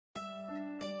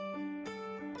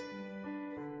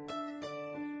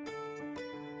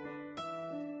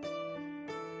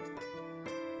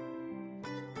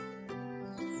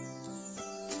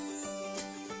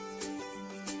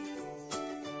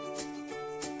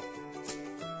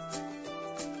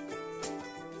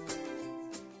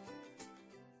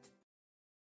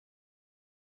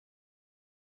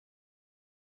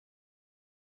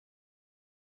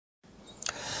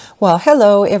Well,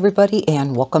 hello everybody,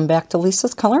 and welcome back to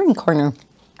Lisa's Coloring Corner.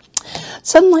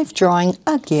 Sunlife Drawing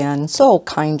again so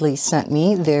kindly sent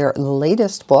me their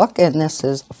latest book, and this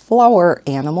is Flower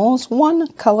Animals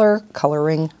One Color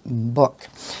Coloring Book.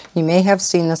 You may have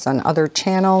seen this on other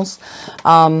channels.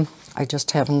 I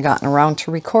just haven't gotten around to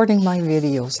recording my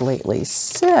videos lately.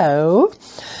 So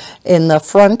in the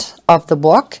front of the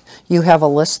book, you have a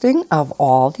listing of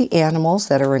all the animals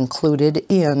that are included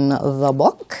in the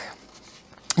book.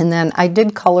 And then I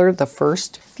did color the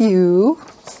first few.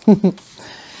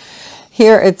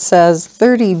 Here it says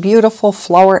 30 beautiful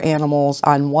flower animals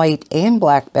on white and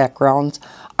black backgrounds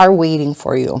are waiting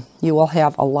for you. You will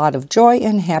have a lot of joy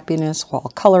and happiness while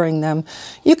coloring them.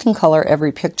 You can color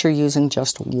every picture using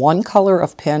just one color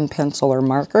of pen, pencil, or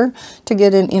marker to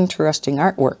get an interesting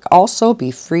artwork. Also, be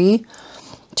free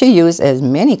to use as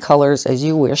many colors as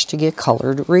you wish to get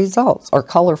colored results or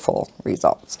colorful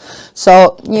results.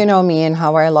 So you know me and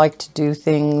how I like to do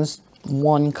things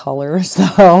one color.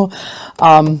 So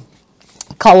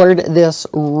colored this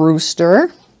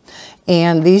rooster,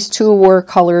 and these two were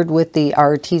colored with the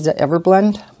Arteza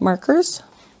Everblend markers.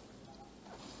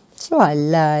 So I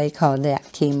like how that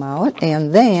came out.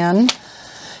 And then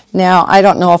now, I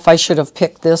don't know if I should have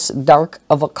picked this dark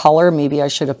of a color. Maybe I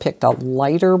should have picked a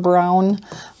lighter brown.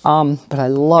 But I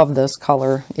love this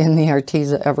color in the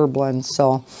Arteza Everblend.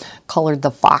 So, colored the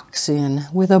fox in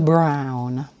with a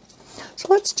brown. So,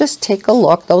 let's just take a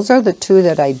look. Those are the two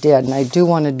that I did. And I do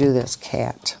want to do this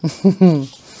cat.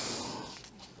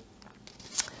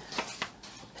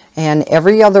 And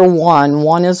every other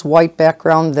one is white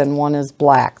background, then one is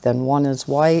black, then one is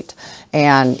white.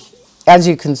 And as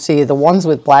you can see, the ones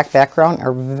with black background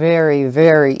are very,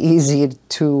 very easy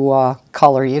to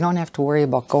color. You don't have to worry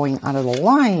about going out of the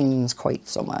lines quite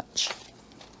so much.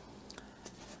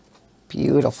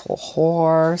 Beautiful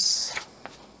horse.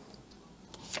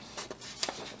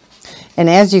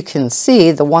 And as you can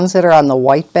see, the ones that are on the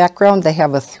white background, they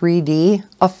have a 3D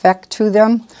effect to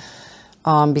them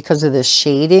because of the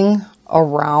shading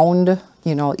around,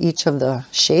 you know, each of the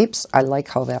shapes. I like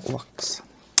how that looks.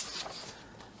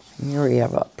 Here we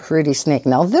have a pretty snake.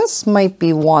 Now this might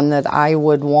be one that I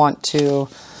would want to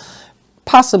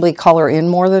possibly color in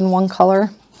more than one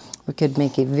color. We could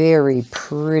make a very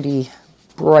pretty,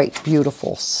 bright,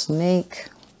 beautiful snake.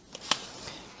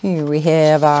 Here we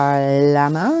have our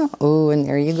llama. Oh, and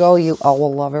there you go, you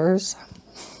owl lovers.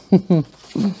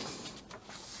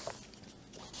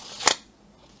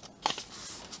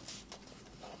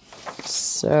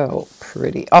 So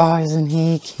pretty. Oh, isn't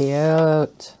he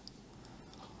cute?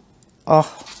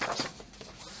 Oh,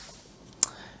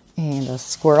 and a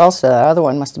squirrel. So the other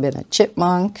one must have been a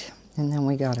chipmunk. And then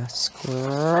we got a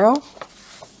squirrel.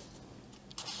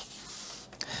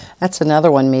 That's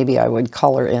another one maybe I would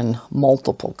color in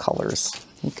multiple colors.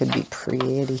 It could be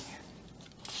pretty.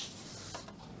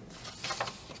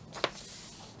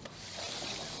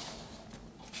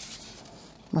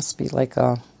 Must be like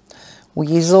a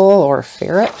weasel or a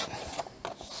ferret.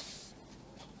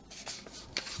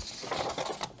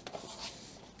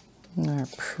 Our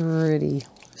pretty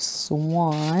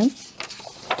swan.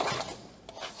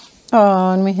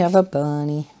 Oh, and we have a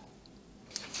bunny.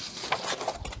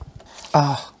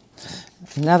 Oh,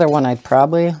 another one I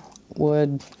probably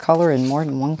would color in more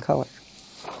than one color.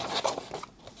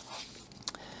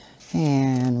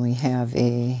 And we have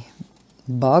a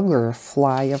bug or a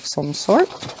fly of some sort.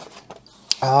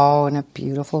 Oh, and a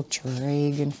beautiful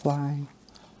dragonfly.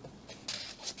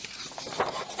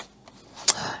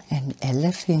 An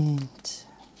elephant.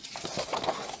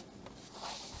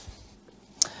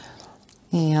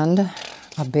 And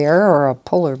a bear or a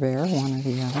polar bear, one or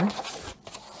the other.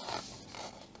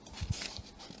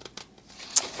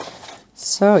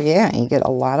 So yeah, you get a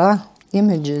lot of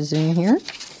images in here.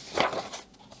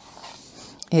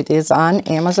 It is on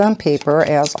Amazon paper,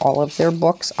 as all of their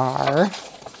books are.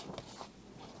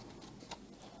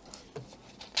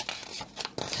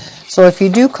 So if you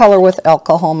do color with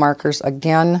alcohol markers,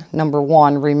 again, number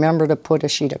one, remember to put a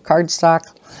sheet of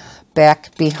cardstock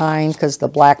back behind, because the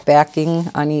black backing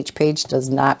on each page does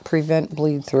not prevent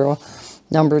bleed through.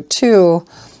 Number two,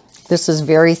 this is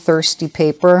very thirsty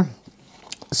paper.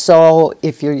 So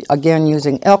if you're, again,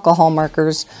 using alcohol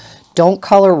markers, don't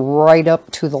color right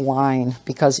up to the line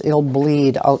because it'll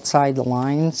bleed outside the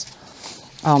lines.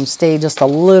 Stay just a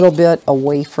little bit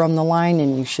away from the line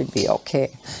and you should be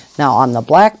okay. Now on the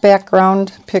black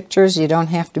background pictures, you don't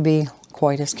have to be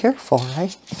quite as careful,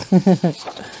 right?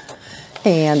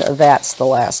 And that's the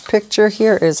last picture.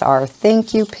 Here is our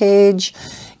thank you page.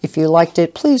 If you liked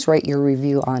it, please write your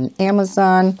review on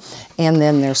Amazon, and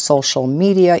then there's social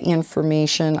media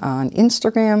information on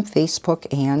Instagram, Facebook,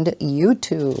 and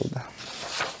YouTube.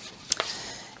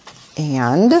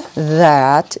 And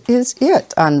that is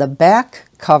it. On the back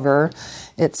cover,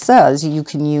 it says you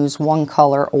can use one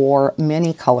color or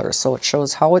many colors. So it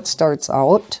shows how it starts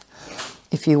out.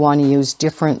 If you want to use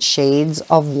different shades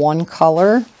of one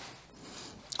color,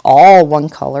 all one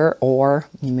color, or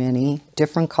many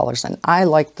different colors. And I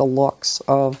like the looks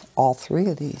of all three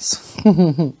of these.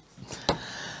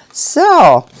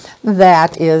 So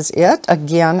that is it.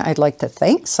 Again, I'd like to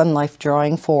thank Sunlife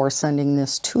Drawing for sending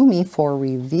this to me for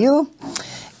review.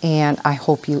 And I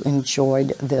hope you enjoyed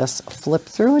this flip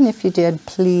through. And if you did,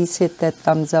 please hit that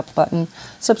thumbs up button.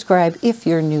 Subscribe if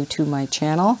you're new to my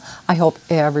channel. I hope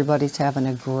everybody's having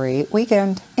a great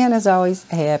weekend. And as always,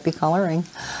 happy coloring.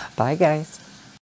 Bye, guys.